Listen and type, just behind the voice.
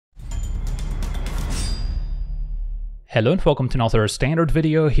Hello and welcome to another standard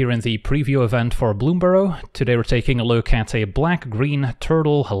video here in the preview event for Bloomburrow. Today we're taking a look at a black-green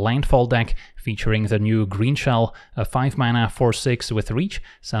turtle landfall deck featuring the new Greenshell, a 5 mana 4/6 with reach.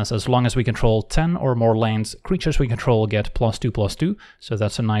 Says as long as we control 10 or more lands, creatures we control get +2/+2, so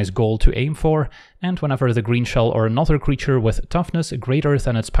that's a nice goal to aim for. And whenever the Greenshell or another creature with toughness greater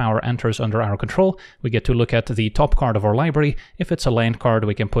than its power enters under our control, we get to look at the top card of our library. If it's a land card,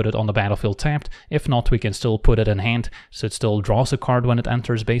 we can put it on the battlefield tapped. If not, we can still put it in hand, so it still draws a card when it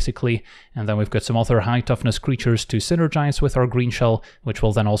enters basically. And then we've got some other high toughness creatures to synergize with our Greenshell, which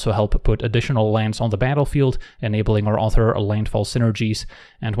will then also help put additional lands on the battlefield, enabling our other landfall synergies.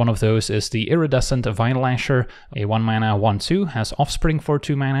 And one of those is the Iridescent Vinelasher, a 1 mana 1/2, has Offspring for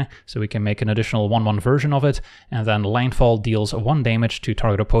 2 mana, so we can make an additional 1/1 version of it. And then landfall deals 1 damage to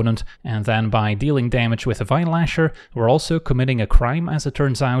target opponent. And then by dealing damage with a Vinelasher, we're also committing a crime, as it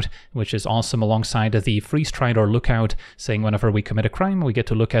turns out, which is awesome alongside the Freeze Stride or Lookout, saying whenever we commit a crime, we get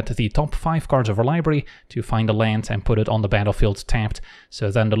to look at the top 5 cards of our library to find a land and put it on the battlefield tapped.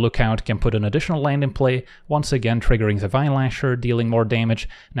 So then the Lookout can put an additional land in play, once again triggering the Vinelasher, dealing more damage.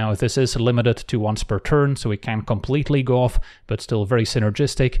 Now this is limited to once per turn, so we can't completely go off, but still very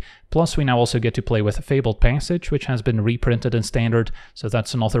synergistic. Plus we now also get to play with Fabled Passage, which has been reprinted in Standard, so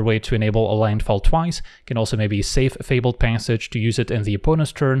that's another way to enable a landfall twice. Can also maybe save Fabled Passage to use it in the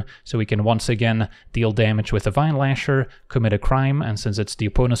opponent's turn, so we can once again deal damage with the Vinelasher, commit a crime, and since it's the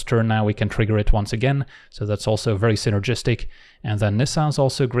opponent's turn now, we can trigger it once again, so that's also very synergistic. And then Nissa is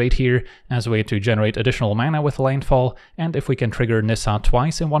also great here as a way to generate additional mana with landfall, and if we can trigger Nissa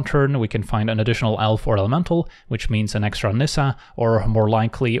twice in one turn, we can find an additional elf or elemental, which means an extra Nissa, or more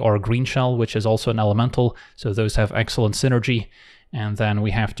likely, or Greenshell, which is also an elemental, so those have excellent synergy. And then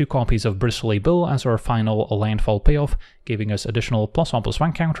we have 2 copies of Bristly Bill as our final landfall payoff, giving us additional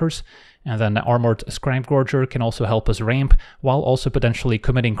 +1/+1 counters. And then the Armored Scrapgorger can also help us ramp, while also potentially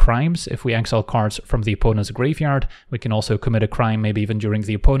committing crimes. If we exile cards from the opponent's graveyard, we can also commit a crime, maybe even during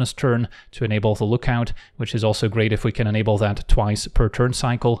the opponent's turn, to enable the Lookout, which is also great if we can enable that twice per turn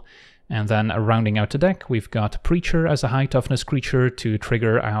cycle. And then rounding out the deck, we've got Preacher as a high toughness creature to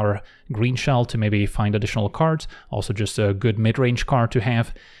trigger our Greenshell to maybe find additional cards, also just a good mid-range card to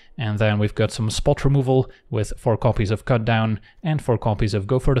have. And then we've got some spot removal with 4 copies of Cut Down and 4 copies of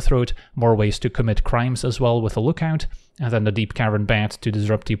Go for the Throat, more ways to commit crimes as well with a Lookout. And then the Deep Cavern Bat to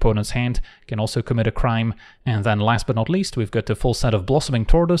disrupt the opponent's hand, can also commit a crime. And then last but not least, we've got the full set of Blossoming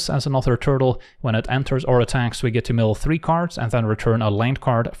Tortoise as another turtle. When it enters or attacks, we get to mill 3 cards and then return a land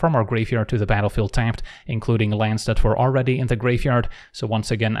card from our graveyard to the battlefield tapped, including lands that were already in the graveyard. So once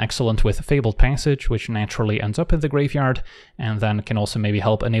again, excellent with Fabled Passage, which naturally ends up in the graveyard, and then can also maybe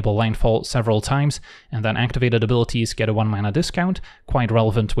help enable landfall several times. And then activated abilities get a 1 mana discount, quite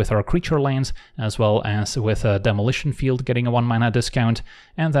relevant with our creature lands, as well as with a Demolition Field getting a 1 mana discount.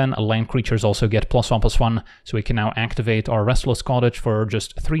 And then land creatures also get +1/+1, so we can now activate our Restless Cottage for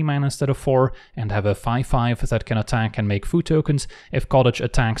just 3 mana instead of 4, and have a 5/5 that can attack and make food tokens. If Cottage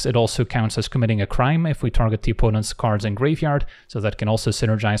attacks, it also counts as committing a crime if we target the opponent's cards in graveyard, so that can also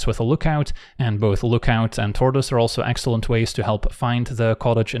synergize with a Lookout. And both Lookout and Tortoise are also excellent ways to help find the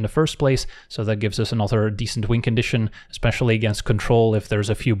Cottage in the first place, so that gives us another decent win condition, especially against control. If there's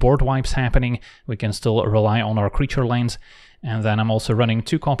a few board wipes happening, we can still rely on our creature lands. And then I'm also running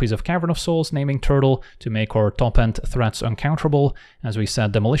 2 copies of Cavern of Souls, naming Turtle, to make our top-end threats uncounterable. As we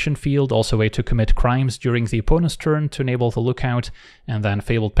said, Demolition Field, also a way to commit crimes during the opponent's turn to enable the Lookout. And then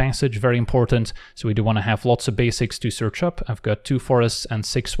Fabled Passage, very important, so we do want to have lots of basics to search up. I've got 2 forests and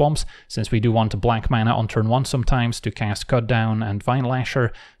 6 swamps, since we do want black mana on turn 1 sometimes to cast Cut Down and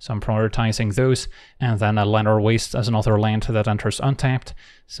Vinelasher, so I'm prioritizing those. And then Lanor Waste as another land that enters untapped.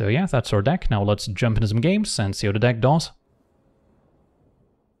 So yeah, that's our deck. Now let's jump into some games and see how the deck does.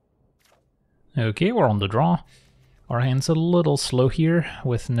 Okay, we're on the draw. Our hand's a little slow here,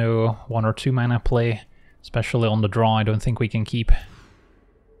 with no 1 or 2 mana play, especially on the draw. I don't think we can keep.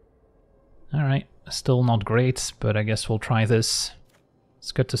 Alright, still not great, but I guess we'll try this.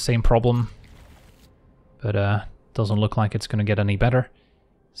 It's got the same problem, but doesn't look like it's gonna get any better.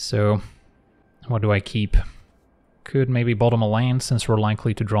 So, what do I keep? Could maybe bottom a land, since we're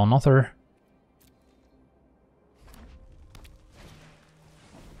likely to draw another.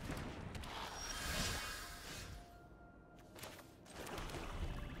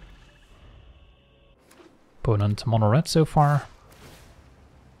 Opponent mono red so far.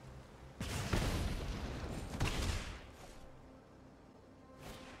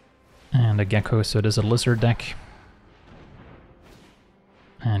 And a gecko, so it is a lizard deck.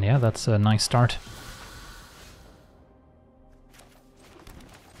 And yeah, that's a nice start.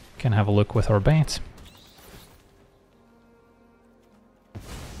 Can have a look with our bait.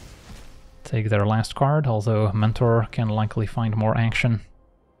 take their last card, although Mentor can likely find more action.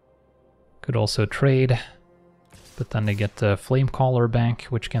 Could also trade, but then they get the Flamecaller back,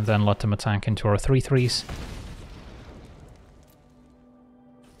 which can then let them attack into our 3/3s.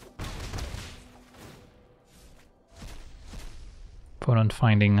 Opponent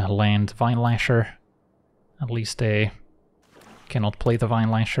finding land Vinelasher. At least they cannot play the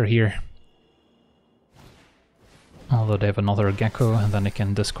Vinelasher here. Although they have another Gecko, and then they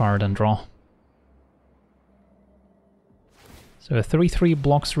can discard and draw. So a 3/3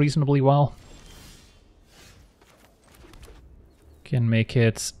 blocks reasonably well. Can make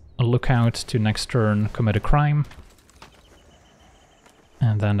it a lookout to next turn commit a crime.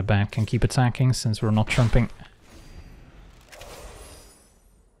 And then the bat can keep attacking since we're not jumping.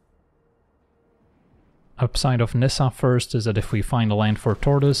 Upside of Nissa first is that if we find a land for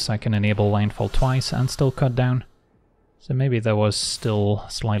Tortoise, I can enable landfall twice and still cut down. So maybe that was still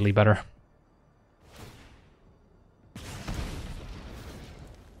slightly better.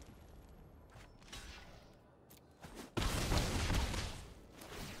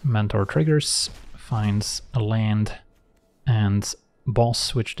 Mentor triggers, finds a land and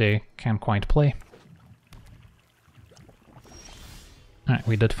boss, which they can't quite play. Alright,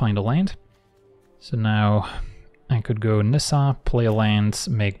 we did find a land. So now I could go Nissa, play a land,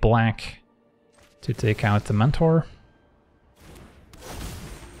 make black to take out the Mentor.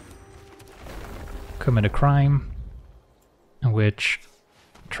 Commit a crime, which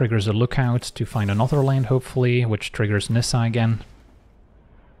triggers a lookout to find another land hopefully, which triggers Nissa again.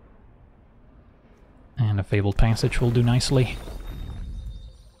 And a Fabled Passage will do nicely.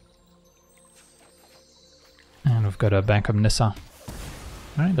 And we've got a backup Nissa.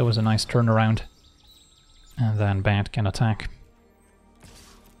 Alright, that was a nice turnaround. And then Bat can attack.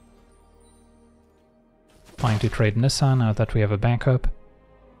 Fine to trade Nissa now that we have a backup.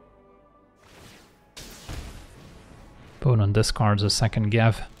 Opponent discards a second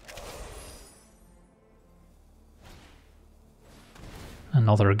Gev.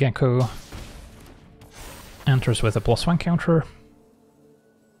 Another Gecko. Enters with a +1 counter.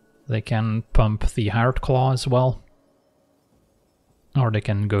 They can pump the Hired Claw as well. Or they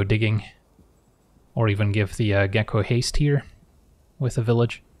can go digging. Or even give the Gecko haste here with a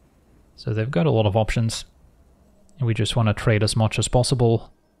village. So they've got a lot of options. And we just want to trade as much as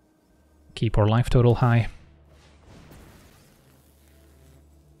possible. Keep our life total high.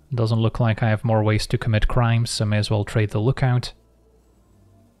 Doesn't look like I have more ways to commit crimes, so may as well trade the lookout.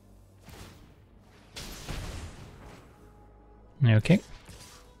 Okay.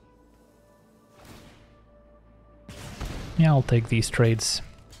 Yeah, I'll take these trades.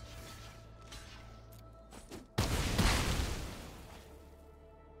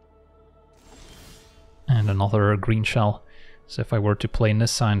 And another Greenshell. So if I were to play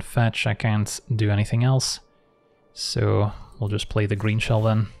Nissa and fetch, I can't do anything else. So we'll just play the Greenshell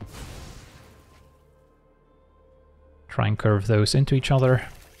then. Try and curve those into each other.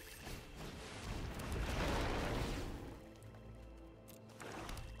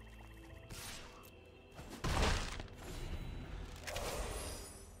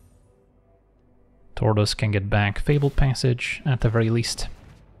 Tortoise can get back Fabled Passage at the very least.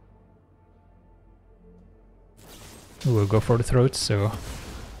 We'll go for the throat, so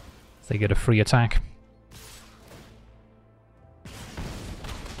they get a free attack.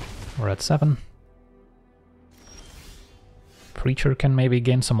 We're at 7. Preacher can maybe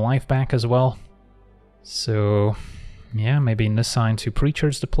gain some life back as well. So yeah, maybe Nissa into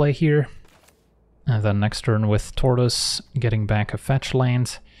Preachers to play here. And then next turn with Tortoise getting back a fetch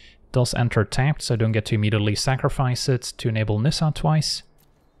land. Does enter tapped, so I don't get to immediately sacrifice it to enable Nissa twice.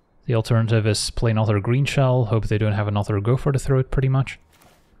 The alternative is play another Greenshell, hope they don't have another Go for the Throat pretty much.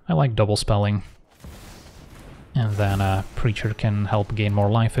 I like double spelling. And then Preacher can help gain more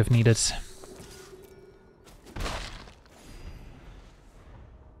life if needed.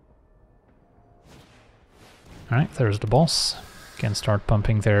 Alright, there's the boss. Can start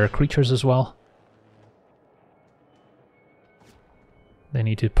pumping their creatures as well. They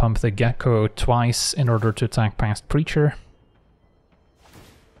need to pump the Gecko twice in order to attack past Preacher.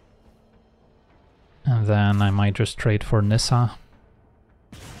 And then I might just trade for Nissa.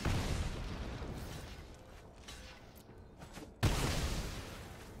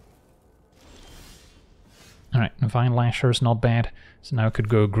 Alright, Vinelasher's not bad. So now I could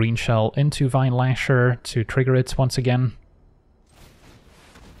go Greenshell into Vinelasher to trigger it once again.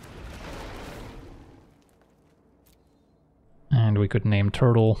 And we could name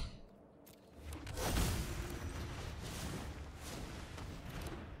Turtle.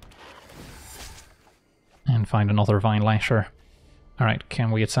 And find another Vinelasher. Alright, can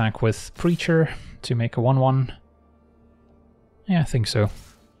we attack with Preacher to make a 1/1? Yeah, I think so.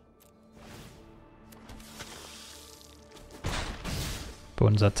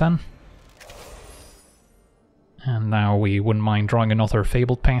 Opponent's at 10. And now we wouldn't mind drawing another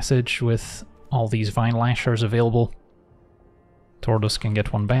Fabled Passage with all these Vinelashers available. Tortoise can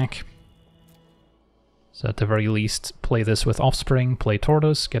get one back. So at the very least, play this with Offspring, play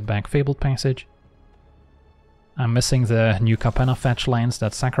Tortoise, get back Fabled Passage. I'm missing the new Capenna fetch lands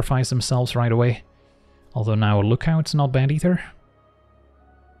that sacrifice themselves right away. Although now Lookout's not bad either.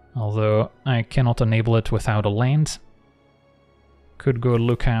 Although I cannot enable it without a land. Could go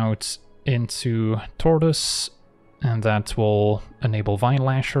Lookout into Tortoise, and that will enable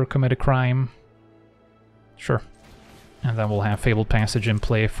Vinelasher commit a crime. Sure. And then we'll have Fabled Passage in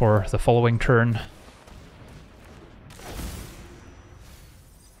play for the following turn.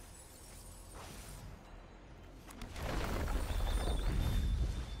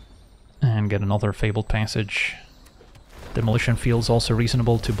 And get another Fabled Passage. Demolition Field's also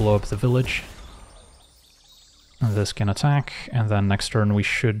reasonable to blow up the village. And this can attack, and then next turn we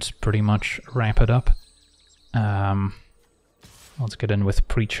should pretty much wrap it up. Let's get in with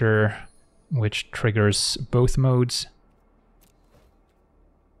Preacher, which triggers both modes.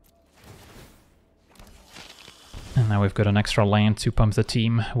 And now we've got an extra land to pump the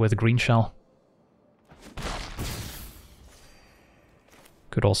team with Greenshell.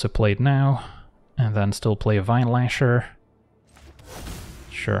 Could also play it now, and then still play a Vinelasher.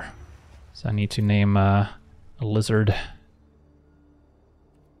 Sure. So I need to name a lizard.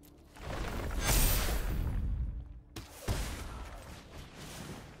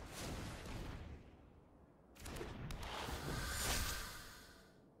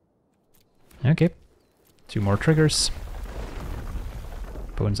 Okay. 2 more triggers.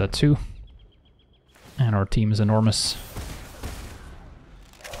 Opponent's at 2. And our team is enormous.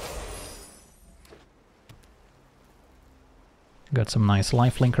 Got some nice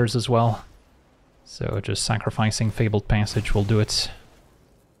lifelinkers as well. So just sacrificing Fabled Passage will do it.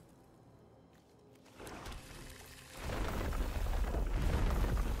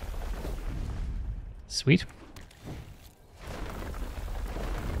 Sweet.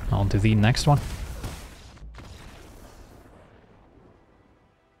 On to the next one.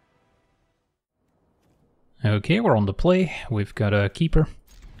 Okay, we're on the play. We've got a keeper.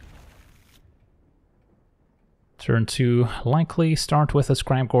 Turn 2, likely start with a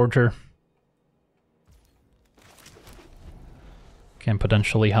Scrap Gorger. Can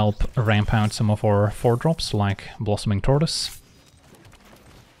potentially help ramp out some of our 4-drops, like Blossoming Tortoise.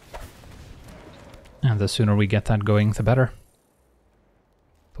 And the sooner we get that going, the better.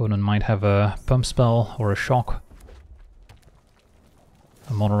 Opponent might have a Pump Spell or a Shock.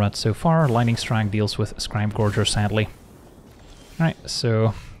 A mono red so far. Lightning Strike deals with Scrap Gorger, sadly. Alright,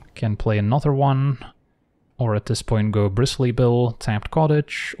 so can play another one. Or at this point go Bristly Bill, Tapped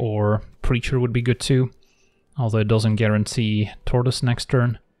Cottage, or Preacher would be good too. Although it doesn't guarantee Tortoise next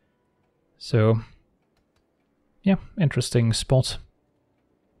turn. So, yeah, interesting spot.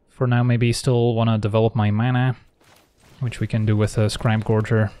 For now, maybe still want to develop my mana, which we can do with a Scrap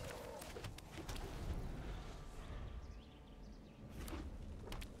Gorger.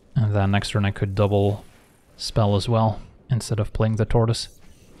 And then next turn I could double spell as well, instead of playing the Tortoise.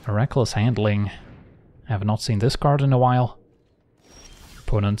 A Reckless Handling. I have not seen this card in a while.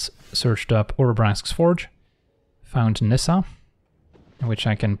 Opponent searched up Urabrask's Forge. Found Nissa, which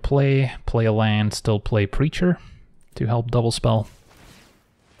I can play a land, still play Preacher to help double spell.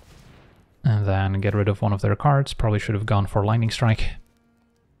 And then get rid of one of their cards. Probably should have gone for Lightning Strike.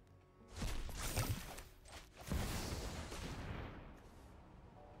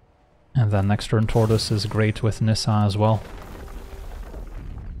 And then next turn Tortoise is great with Nissa as well.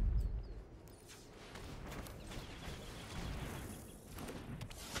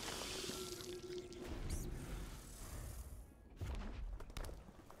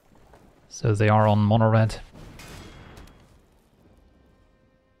 So they are on mono red.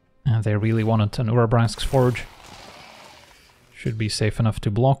 And they really wanted an Urabrask's Forge. Should be safe enough to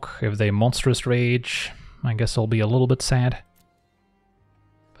block. If they Monstrous Rage, I guess I'll be a little bit sad.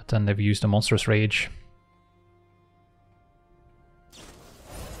 But then they've used a Monstrous Rage.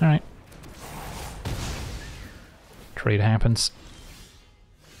 Alright. Trade happens.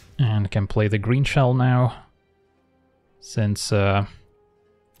 And can play the Greenshell now. Since,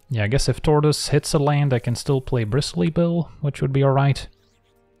 yeah, I guess if Tortoise hits a land, I can still play Bristly Bill, which would be alright.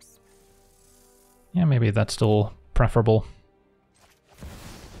 Yeah, maybe that's still preferable.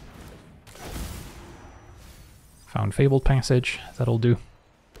 Found Fabled Passage, that'll do.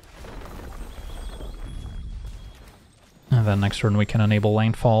 And then next turn we can enable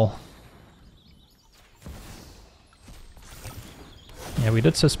landfall. Yeah, we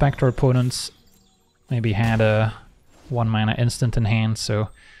did suspect our opponents maybe had a 1 mana instant in hand, so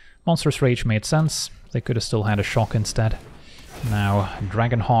Monstrous Rage made sense. They could have still had a shock instead. Now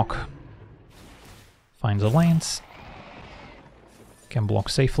Dragonhawk finds a lance. Can block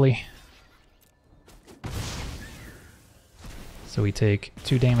safely. So we take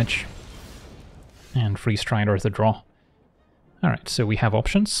 2 damage. And free Strider the draw. Alright, so we have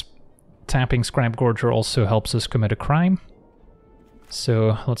options. Tapping Scrapgorger also helps us commit a crime.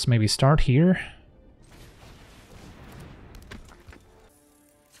 So let's maybe start here.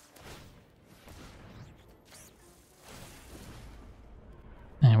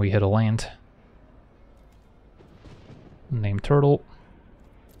 And we hit a land. Name Turtle.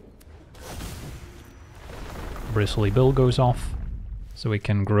 Bristly Bill goes off. So we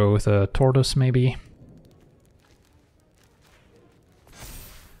can grow the Tortoise maybe.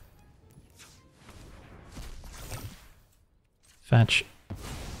 Fetch.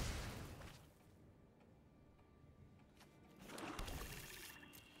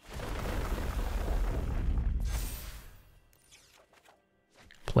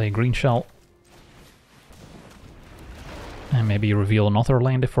 Play Greenshell. And maybe reveal another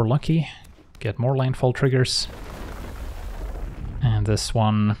land if we're lucky. Get more landfall triggers. And this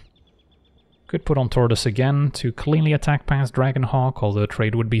one could put on Tortoise again to cleanly attack past Dragonhawk, although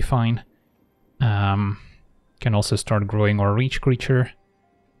trade would be fine. Can also start growing our reach creature.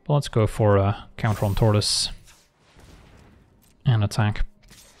 But let's go for a counter on Tortoise. And attack.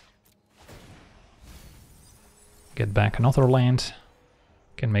 Get back another land.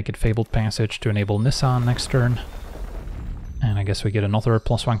 Can make it Fabled Passage to enable Nissan next turn. And I guess we get another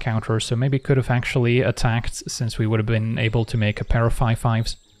 +1 counter, so maybe could have actually attacked since we would have been able to make a pair of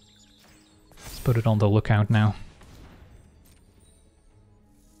 5/5s. Let's put it on the lookout now.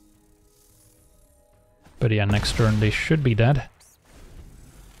 But yeah, next turn they should be dead.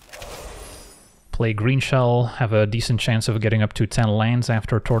 Play Greenshell, have a decent chance of getting up to 10 lands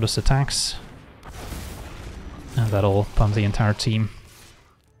after Tortoise attacks. And that'll pump the entire team.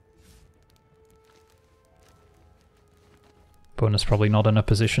 Opponent's probably not in a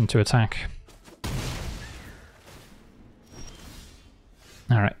position to attack.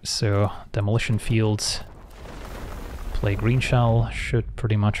 Alright, so Demolition Fields. Play Greenshell, should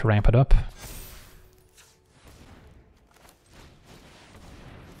pretty much wrap it up.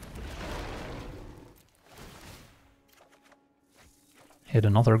 Hit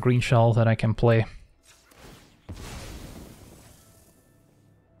another Greenshell that I can play.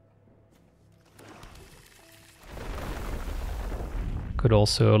 Could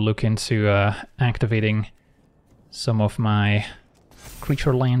also look into activating some of my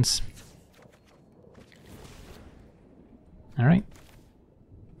creature lands. Alright.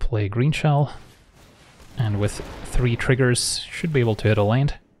 Play Greenshell. And with 3 triggers, should be able to hit a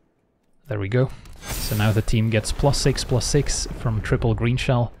land. There we go. So now the team gets +6/+6 from triple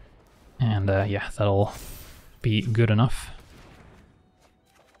Greenshell. And yeah, that'll be good enough.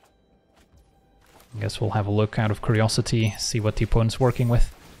 I guess we'll have a look out of curiosity, see what the opponent's working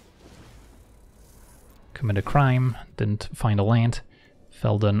with. Commit a crime, didn't find a land.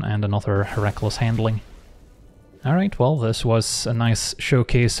 Felden and another reckless handling. Alright, well, this was a nice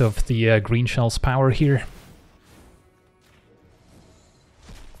showcase of the Greenshell's power here.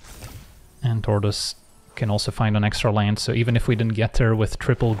 And Tortoise can also find an extra land, so even if we didn't get there with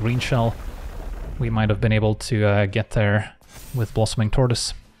triple Greenshell, we might have been able to get there with Blossoming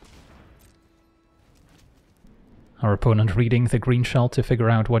Tortoise. Our opponent reading the Greenshell to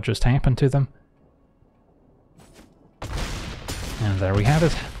figure out what just happened to them. And there we have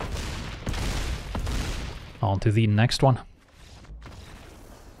it. On to the next one.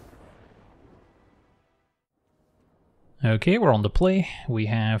 Okay, we're on the play. We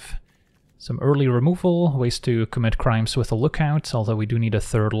have some early removal, ways to commit crimes with a lookout, although we do need a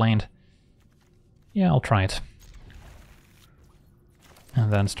 3rd land. Yeah, I'll try it.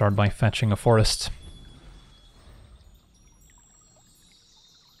 And then start by fetching a forest.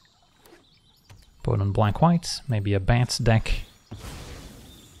 Opponent black-white, maybe a bats deck.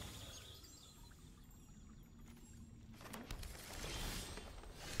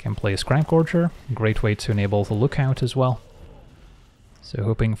 Can play a Scrapgorger, great way to enable the lookout as well. So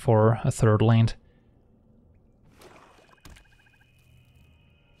hoping for a 3rd land.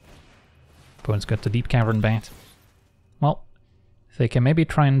 Opponent's got the Deep Cavern Bat. Well, they can maybe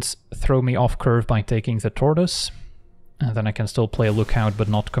try and throw me off curve by taking the Tortoise. And then I can still play a lookout but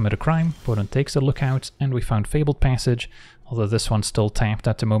not commit a crime. Opponent takes a lookout, and we found Fabled Passage, although this one's still tapped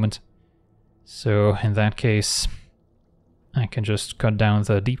at the moment. So in that case, I can just cut down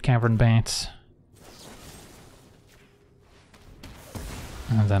the deep cavern bats.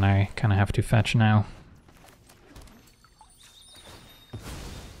 And then I kind of have to fetch now.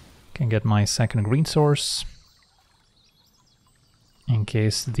 Can get my second green source in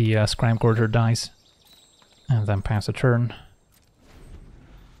case the Scrap Gorger dies. And then pass a turn.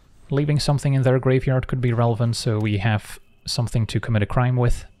 Leaving something in their graveyard could be relevant, so we have something to commit a crime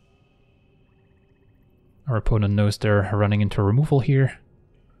with. Our opponent knows they're running into removal here.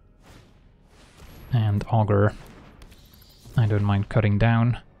 And Augur, I don't mind cutting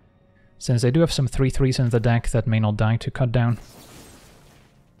down. Since they do have some 3/3s in the deck that may not die to cut down.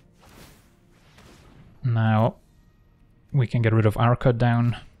 Now, we can get rid of our cut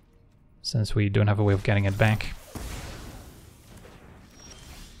down, since we don't have a way of getting it back.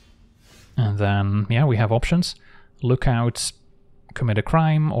 And then, yeah, we have options. Lookout, commit a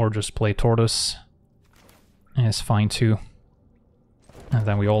crime, or just play Tortoise is fine too. And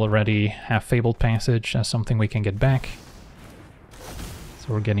then we already have Fabled Passage as something we can get back.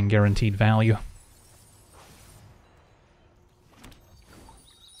 So we're getting guaranteed value.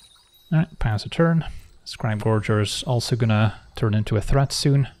 Alright, pass a turn. Scrap Gorger's also gonna turn into a threat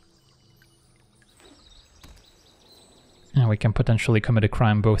soon. And we can potentially commit a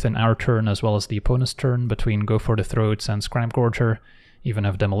crime both in our turn as well as the opponent's turn between Go for the Throats and Scrap Gorger, even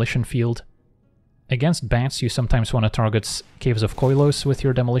have Demolition Field. Against bats, you sometimes want to target Caves of Koilos with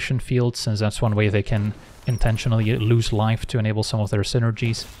your Demolition Field, since that's one way they can intentionally lose life to enable some of their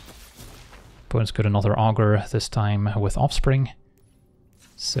synergies. Opponent's got another Augur, this time with Offspring.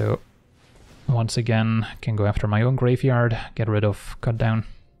 So, once again, can go after my own graveyard, get rid of Cut Down.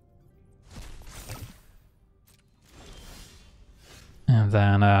 And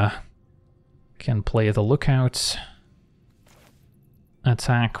then can play the Lookout.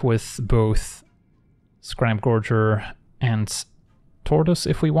 Attack with both Scrap Gorger and Tortoise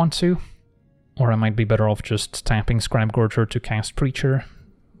if we want to. Or I might be better off just tapping Scrap Gorger to cast Preacher,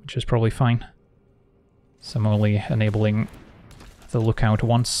 which is probably fine. So I'm only enabling the Lookout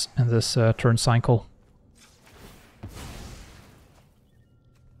once in this turn cycle.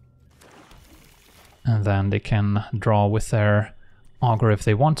 And then they can draw with their Augur if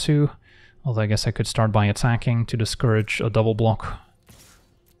they want to, although I guess I could start by attacking to discourage a double block.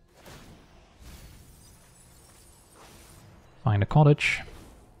 Find a cottage.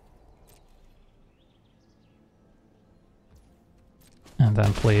 And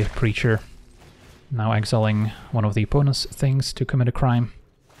then play Preacher. Now exiling one of the opponent's things to commit a crime.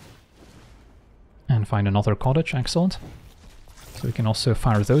 And find another cottage, excellent. So we can also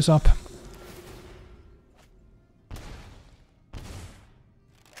fire those up.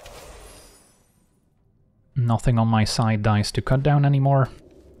 Nothing on my side dies to cut down anymore.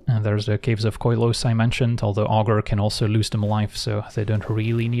 And there's the Caves of Koilos I mentioned, although Augur can also lose them life, so they don't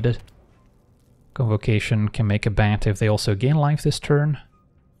really need it. Convocation can make a bat if they also gain life this turn.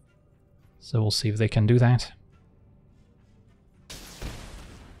 So we'll see if they can do that.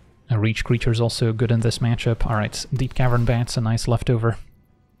 A Reach Creature is also good in this matchup. Alright, Deep Cavern Bat's a nice leftover.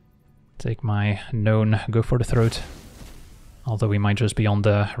 Take my known Go for the Throat. Although we might just be on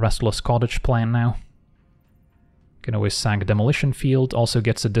the Restless Cottage plan now. Can always sack Demolition Field, also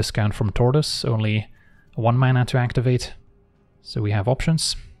gets a discount from Tortoise, only 1 mana to activate. So we have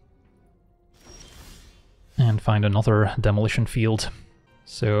options. And find another Demolition Field.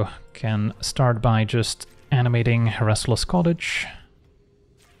 So can start by just animating Restless Cottage.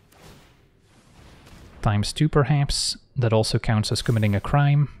 ×2 perhaps. That also counts as committing a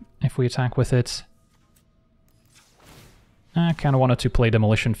crime if we attack with it. I kind of wanted to play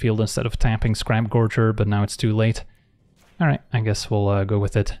Demolition Field instead of tapping Scrap Gorger, but now it's too late. Alright, I guess we'll go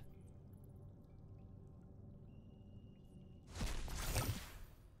with it.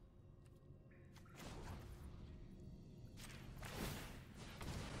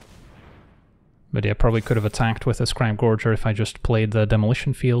 But yeah, probably could have attacked with a Scrap Gorger if I just played the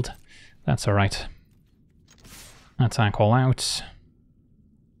Demolition Field. That's alright. Attack all out.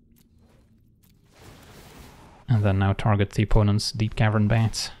 And then now target the opponent's Deep Cavern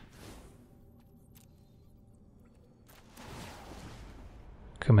Bat.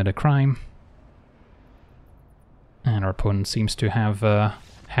 Commit a crime. And our opponent seems to have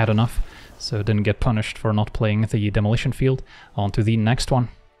had enough, so didn't get punished for not playing the Demolition Field. On to the next one.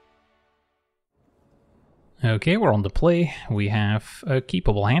 Okay, we're on the play. We have a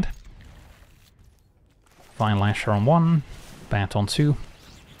keepable hand. Vinelasher on 1, Bat on 2.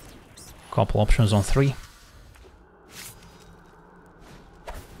 Couple options on 3.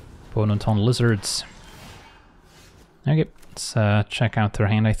 Opponent on Lizards. Okay, let's check out their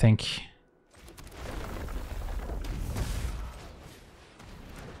hand, I think.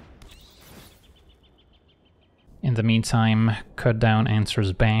 In the meantime, Cut Down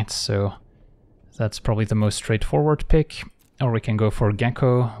answers Bats, so that's probably the most straightforward pick. Or we can go for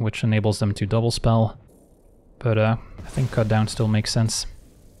Gecko, which enables them to double spell. But I think Cut Down still makes sense.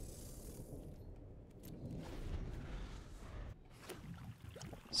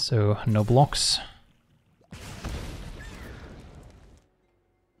 So, no blocks.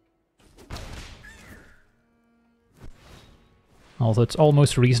 Although it's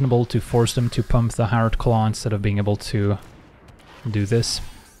almost reasonable to force them to pump the Hard Claw instead of being able to do this.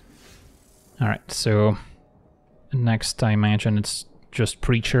 Alright, so next I imagine it's just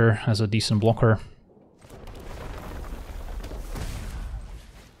Preacher as a decent blocker.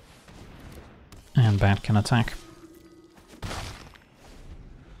 And Bat can attack.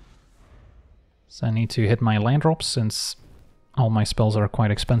 So I need to hit my land drops since all my spells are quite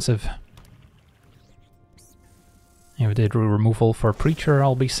expensive. If they drew removal for Preacher,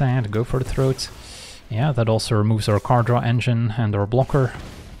 I'll be sad. Go for the Throat. Yeah, that also removes our card draw engine and our blocker.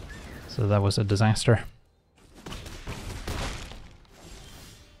 So that was a disaster.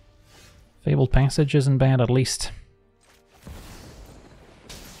 Fabled Passage isn't bad, at least.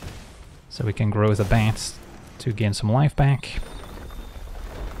 So we can grow the Bats to gain some life back.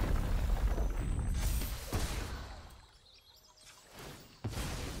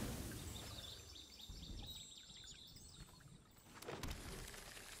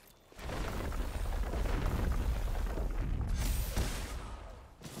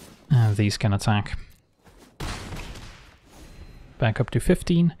 And these can attack. Back up to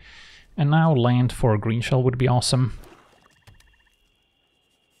 15. And now land for Greenshell would be awesome.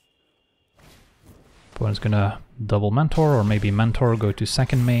 Opponent's gonna double Mentor, or maybe Mentor, go to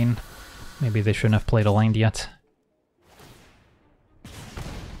second main. Maybe they shouldn't have played a land yet.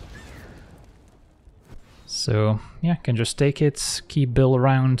 So, yeah, can just take it, keep Bill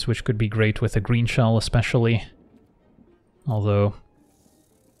around, which could be great with a Greenshell especially. Although,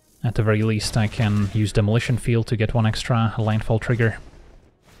 at the very least, I can use Demolition Field to get one extra landfall trigger.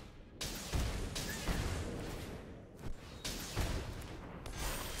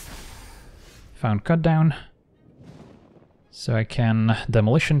 Found Cut Down. So I can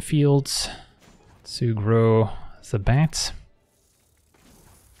Demolition Fields to grow the Bat.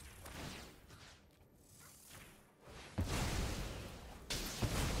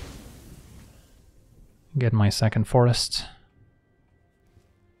 Get my second forest.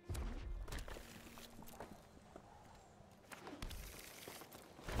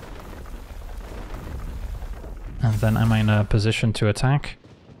 And then am I in a position to attack?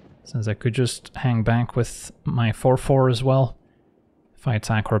 Since I could just hang back with my 4/4 as well. If I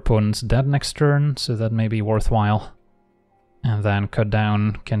attack our opponent's dead next turn, so that may be worthwhile. And then Cut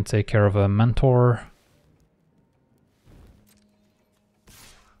Down can take care of a Mentor.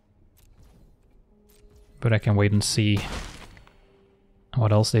 But I can wait and see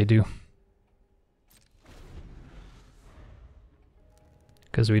what else they do.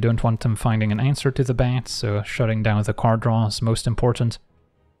 Because we don't want them finding an answer to the Bat, so shutting down the card draw is most important.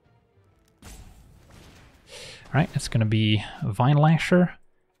 Alright, it's gonna be Vinelasher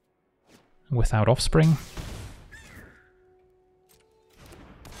without Offspring.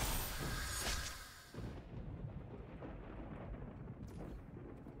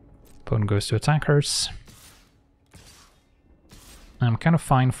 Opponent goes to attackers. I'm kind of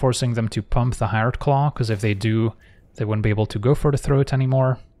fine forcing them to pump the Hired Claw, because if they do, they wouldn't be able to go for the Throat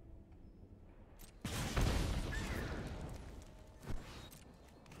anymore.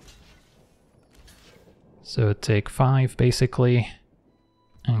 So take 5 basically,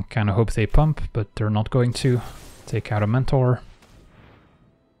 and kind of hope they pump, but they're not going to. Take out a Mentor.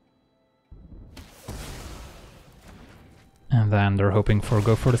 And then they're hoping for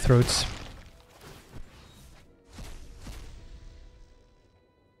go for the Throats.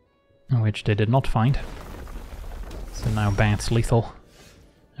 Which they did not find. So now Bat's lethal.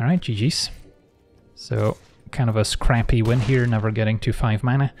 Alright, GG's. So kind of a scrappy win here, never getting to 5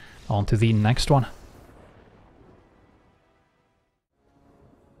 mana. On to the next one.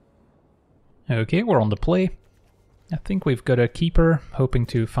 Okay, we're on the play. I think we've got a keeper, hoping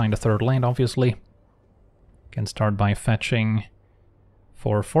to find a third land, obviously. Can start by fetching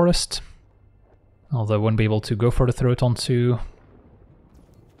for forest. Although I wouldn't be able to go for the Throat on 2.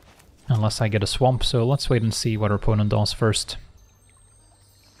 Unless I get a swamp, so let's wait and see what our opponent does first.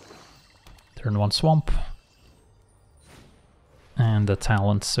 Turn 1 swamp. And a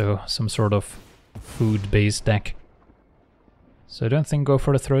talent, so some sort of food-based deck. So I don't think go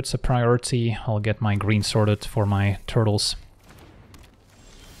for the Throat's a priority. I'll get my green sorted for my turtles.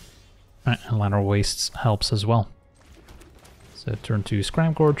 And Lateral Wastes helps as well. So turn 2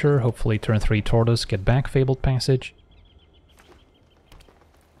 Scrap Gorger, hopefully turn 3 Tortoise, get back Fabled Passage.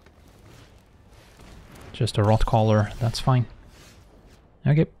 Just a Rot Collar, that's fine.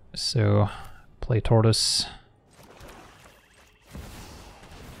 Okay, so play Tortoise.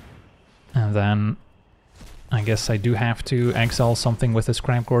 And then I guess I do have to exile something with a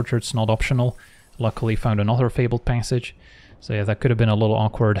Scrap Gorger, it's not optional. Luckily found another Fabled Passage. So yeah, that could have been a little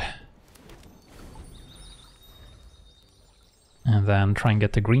awkward. And then try and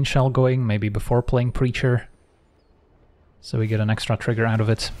get the Greenshell going, maybe before playing Preacher. So we get an extra trigger out of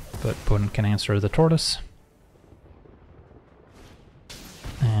it, but opponent can answer the Tortoise.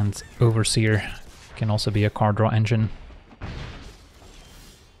 And Overseer can also be a card draw engine.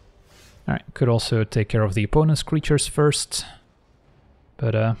 Alright, could also take care of the opponent's creatures first.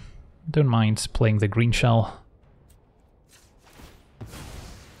 But don't mind playing the Greenshell.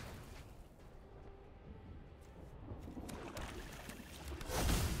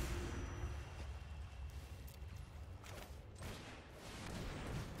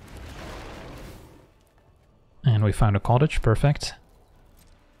 And we found a cottage, perfect.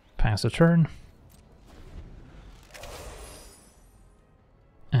 Pass a turn.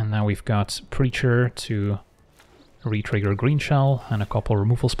 And now we've got Preacher to re-trigger Greenshell and a couple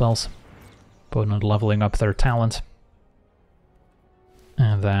removal spells. Opponent leveling up their talent.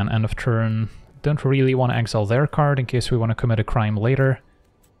 And then end of turn, don't really want to exile their card in case we want to commit a crime later.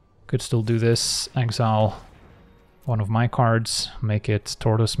 Could still do this, exile one of my cards, make it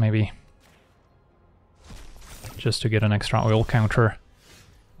Tortoise maybe. Just to get an extra oil counter.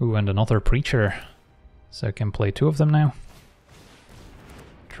 Ooh, and another Preacher. So I can play 2 of them now.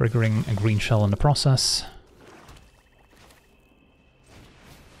 Triggering a Greenshell in the process.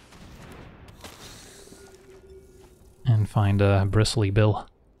 And find a Bristly Bill.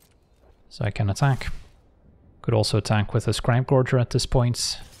 So I can attack. Could also attack with a Scrap Gorger at this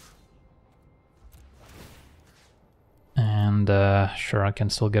point. And sure, I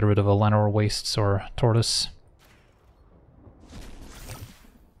can still get rid of a Lenore Wastes or Tortoise.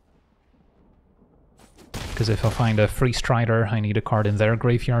 Because if I find a Free Strider, I need a card in their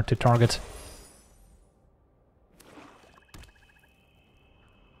graveyard to target.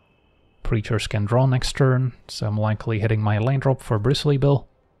 Preachers can draw next turn, so I'm likely hitting my land drop for Bristly Bill.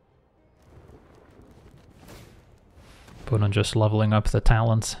 Opponent just leveling up the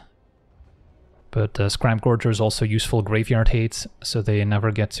talent. But Scrap Gorger is also useful graveyard hate, so they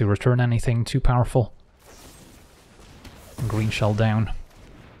never get to return anything too powerful. Greenshell down.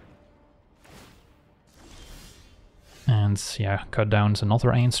 And yeah, cut down's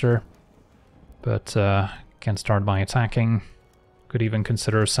another answer, but can start by attacking. Could even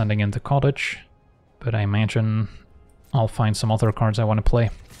consider sending in the cottage, but I imagine I'll find some other cards I want to play.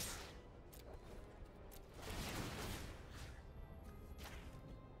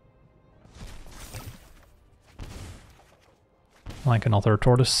 Like another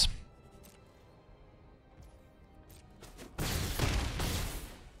Tortoise.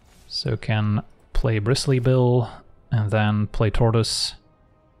 So can play Bristly Bill, and then play Tortoise,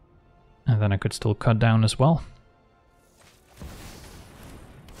 and then I could still cut down as well.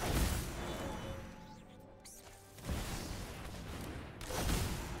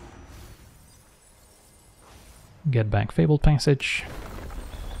 Get back Fabled Passage,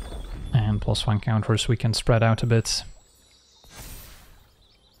 and +1 counters we can spread out a bit.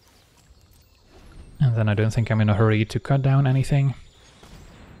 And then I don't think I'm in a hurry to cut down anything.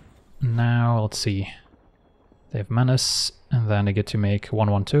 Now, let's see. They have Menace, and then they get to make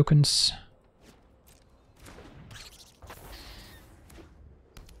 1/1 tokens.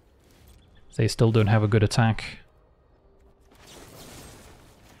 They still don't have a good attack.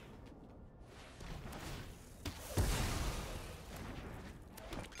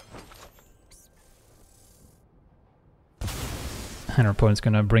 And our opponent's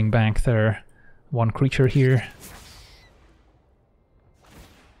gonna bring back their 1 creature here.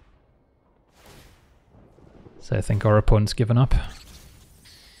 So I think our opponent's given up.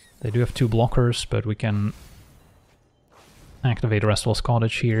 They do have 2 blockers, but we can activate Restless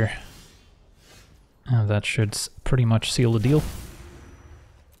Cottage here. And that should pretty much seal the deal.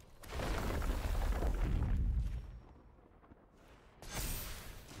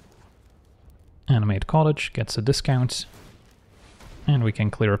 Animate Cottage gets a discount. And we can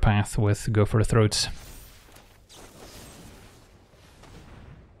clear a path with Go for the Throats.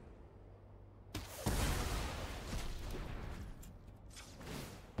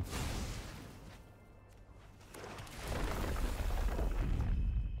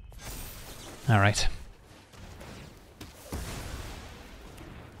 All right.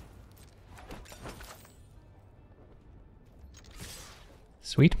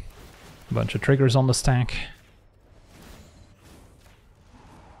 Sweet. A bunch of triggers on the stack.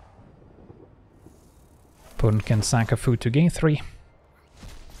 Opponent can sack a food to gain 3.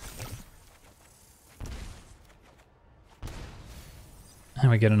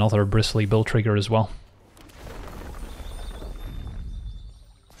 And we get another bristly bill trigger as well.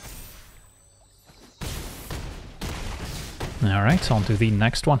 Alright, on to the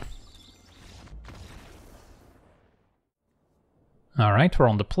next one. Alright, we're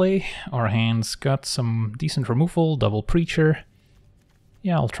on the play. Our hand's got some decent removal, double Preacher.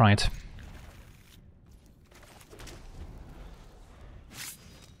 Yeah, I'll try it.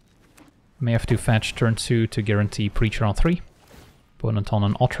 May have to fetch turn 2 to guarantee Preacher on 3. Opponent on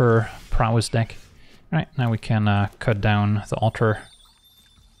an Otter Prowess deck. Alright, now we can cut down the Otter.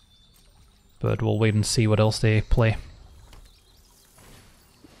 But we'll wait and see what else they play.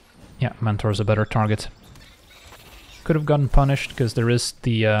 Yeah, Mentor's a better target. Could have gotten punished because there is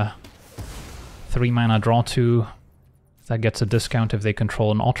the 3 mana draw 2 that gets a discount if they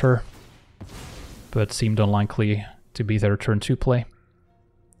control an Otter. But seemed unlikely to be their turn 2 play.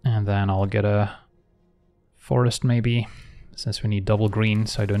 And then I'll get a Forest maybe, since we need double green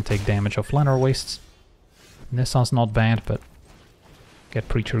so I don't take damage of Llanowar Wastes. Nissa's not bad, but get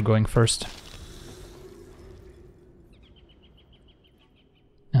Preacher going first.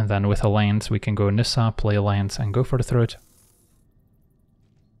 And then with a land we can go Nissa, play a land and go for the throat.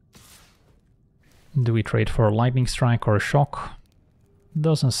 Do we trade for a Lightning Strike or a Shock?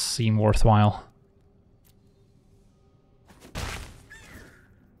 Doesn't seem worthwhile.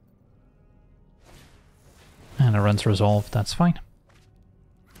 And a run's resolved, that's fine.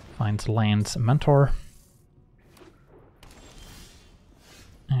 Find land Mentor.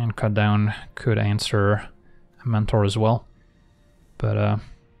 And cut down could answer a Mentor as well. But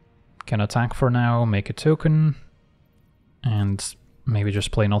can attack for now, make a token, and maybe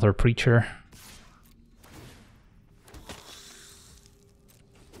just play another Preacher.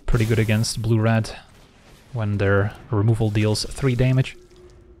 Pretty good against blue-red when their removal deals 3 damage.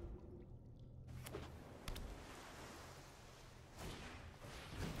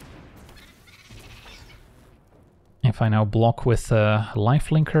 If I now block with a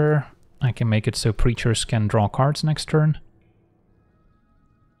lifelinker, I can make it so Preachers can draw cards next turn.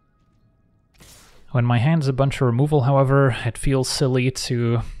 When my hand's a bunch of removal, however, it feels silly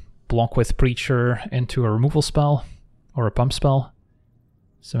to block with Preacher into a removal spell or a pump spell.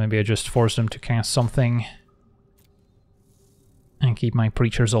 So maybe I just force them to cast something and keep my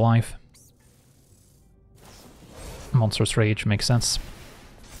Preachers alive. Monstrous Rage makes sense.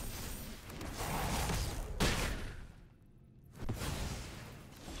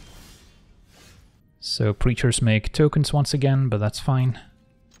 So Preachers make tokens once again, but that's fine.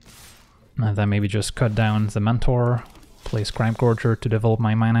 And then maybe just cut down the Mentor, play Scribe Gorger to develop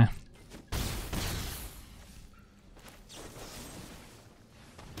my mana.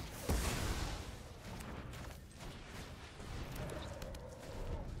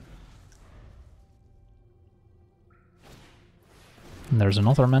 And there's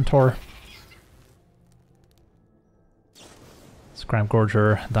another Mentor. Scribe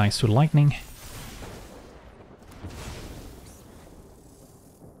Gorger dies to lightning.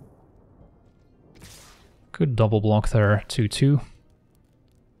 Could double block there 2/2.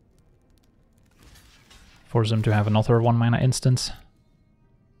 Force them to have another 1 mana instant.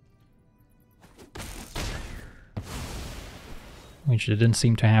 Which they didn't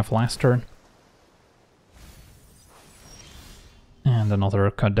seem to have last turn. And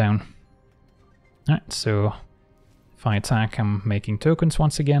another cut down. Alright, so if I attack, I'm making tokens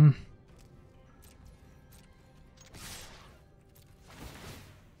once again.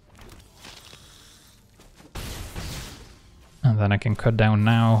 And then I can cut down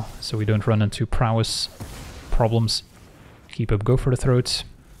now, so we don't run into prowess problems. Keep up, go for the throats.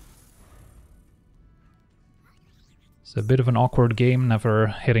 It's a bit of an awkward game, never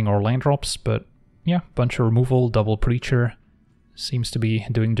hitting our land drops, but yeah, bunch of removal, double Preacher. Seems to be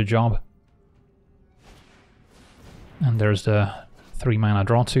doing the job. And there's the 3 mana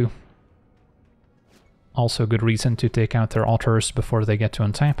draw 2. Also a good reason to take out their Otters before they get to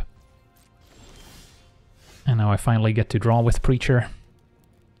untap. And now I finally get to draw with Preacher.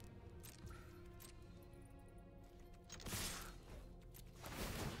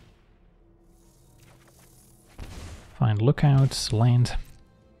 Find Lookout, land.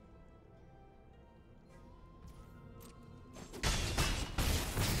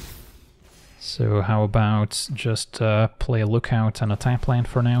 So how about just play a Lookout and a tap land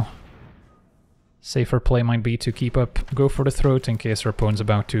for now? Safer play might be to keep up, go for the throat in case our opponent's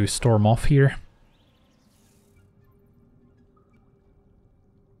about to storm off here.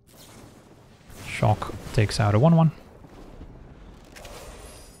 Shock takes out a 1/1.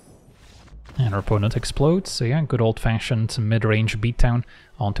 And our opponent explodes, so yeah, good old-fashioned mid-range beatdown.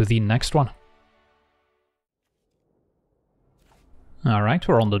 On to the next one. Alright,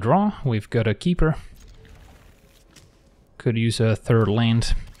 we're on the draw. We've got a keeper. Could use a third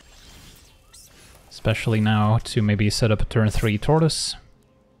land. Especially now to maybe set up a turn 3 Tortoise.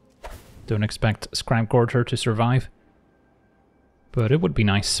 Don't expect Scrap Gorger to survive. But it would be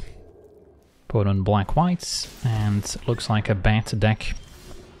nice. Opponent black-whites, and looks like a bat deck.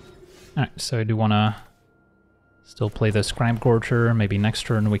 Alright, so I do want to still play the Scrap Gorger. Maybe next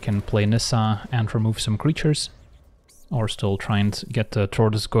turn we can play Nissa and remove some creatures. Or still try and get the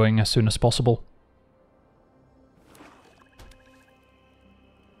Tortoise going as soon as possible.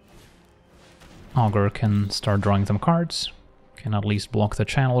 Augur can start drawing them cards. Can at least block the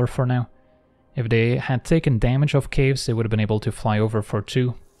Channeler for now. If they had taken damage off caves, they would have been able to fly over for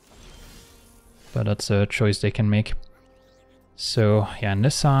 2. But that's a choice they can make. So, yeah,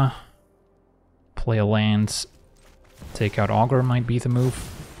 Nissa, play a land, take out Augur might be the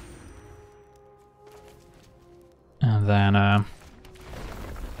move. And then,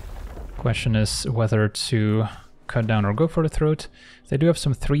 question is whether to cut down or go for the throat. They do have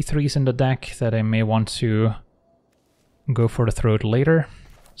some 3/3s in the deck that I may want to go for the throat later.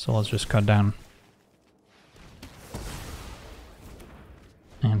 So let's just cut down.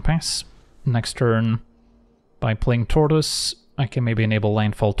 And pass. Next turn, by playing Tortoise, I can maybe enable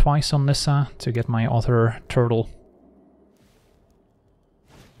landfall twice on Nissa to get my other turtle.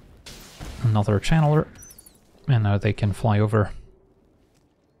 Another Channeler. And now they can fly over.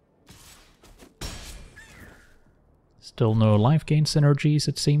 Still no life gain synergies,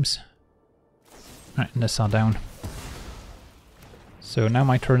 it seems. Alright, Nissa down. So now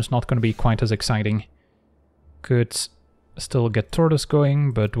my turn's not going to be quite as exciting. Could still get Tortoise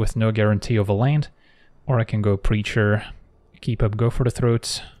going, but with no guarantee of a land. Or I can go Preacher, keep up, go for the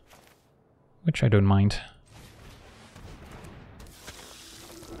throat, which I don't mind.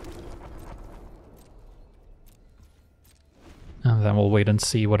 And then we'll wait and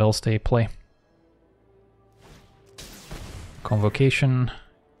see what else they play. Convocation.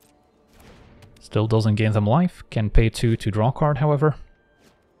 Still doesn't gain them life. Can pay 2 to draw a card, however.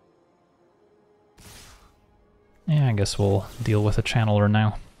 Yeah, I guess we'll deal with a Channeler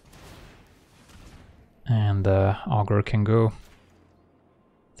now. And Augur can go.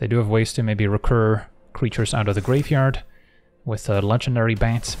 They do have ways to maybe recur creatures out of the graveyard with a legendary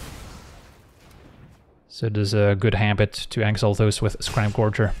bat. So it is a good habit to exile those with Scrap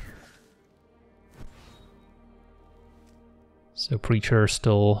Gorger. So Preacher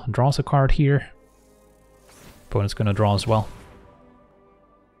still draws a card here. Opponent's gonna draw as well.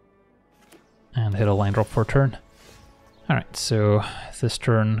 And hit a land drop for a turn. Alright, so this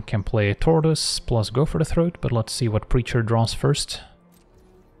turn can play Tortoise plus go for the throat, but let's see what Preacher draws first.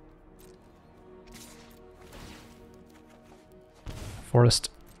 Forest.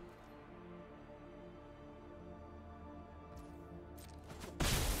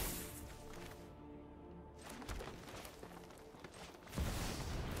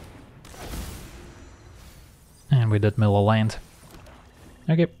 And we did mill a land.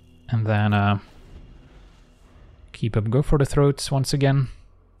 Okay, and then keep up, go for the throats once again.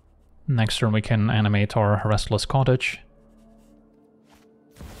 Next turn we can animate our Restless Cottage.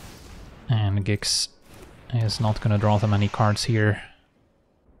 And Gix is not going to draw them any cards here.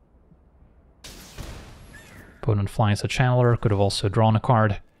 Opponent flies a Channeler, could have also drawn a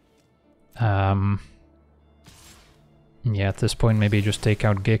card. Yeah, at this point maybe just take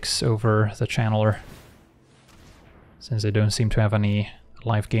out Gix over the Channeler, since they don't seem to have any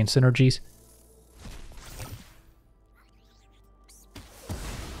life gain synergies.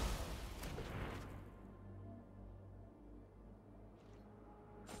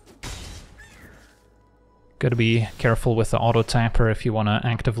 Gotta be careful with the auto tapper if you want to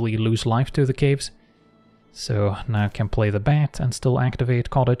actively lose life to the caves. So now I can play the bat and still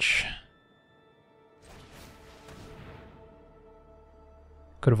activate Cottage.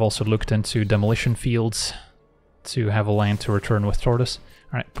 Could have also looked into Demolition Fields to have a land to return with Tortoise.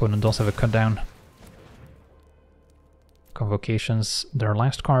 Alright, opponent does have a cut down. Convocation's their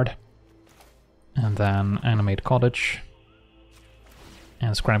last card. And then animate Cottage.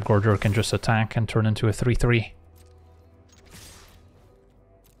 And Scrap Gorger can just attack and turn into a 3/3.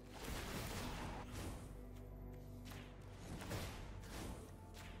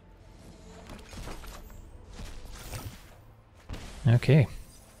 Okay.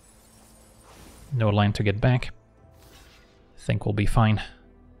 No line to get back. Think we'll be fine.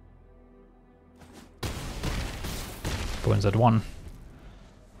 Opponent's at 1.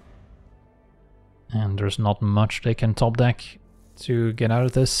 and there's not much they can top deck to get out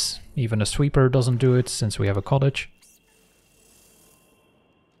of this. Even a sweeper doesn't do it since we have a cottage.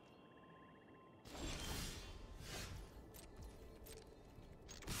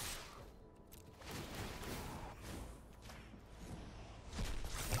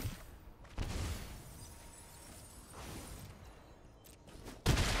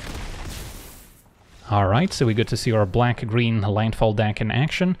 Alright, so we get to see our black-green landfall deck in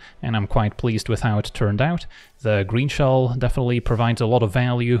action, and I'm quite pleased with how it turned out. The Greenshell definitely provides a lot of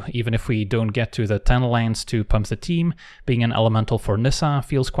value, even if we don't get to the 10 lands to pump the team. Being an elemental for Nissa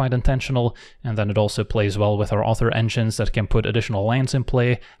feels quite intentional, and then it also plays well with our other engines that can put additional lands in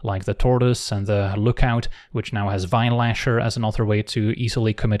play, like the Tortoise and the Lookout, which now has Vinelasher as another way to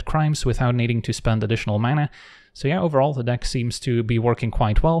easily commit crimes without needing to spend additional mana. So yeah, overall the deck seems to be working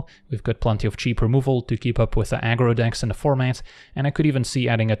quite well. We've got plenty of cheap removal to keep up with the aggro decks in the format, and I could even see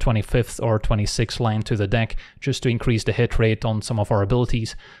adding a 25th or 26th land to the deck just to increase the hit rate on some of our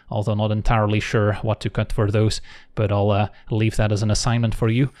abilities, although not entirely sure what to cut for those, but I'll leave that as an assignment for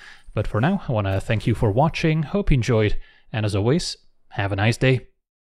you. But for now, I want to thank you for watching, hope you enjoyed, and as always, have a nice day.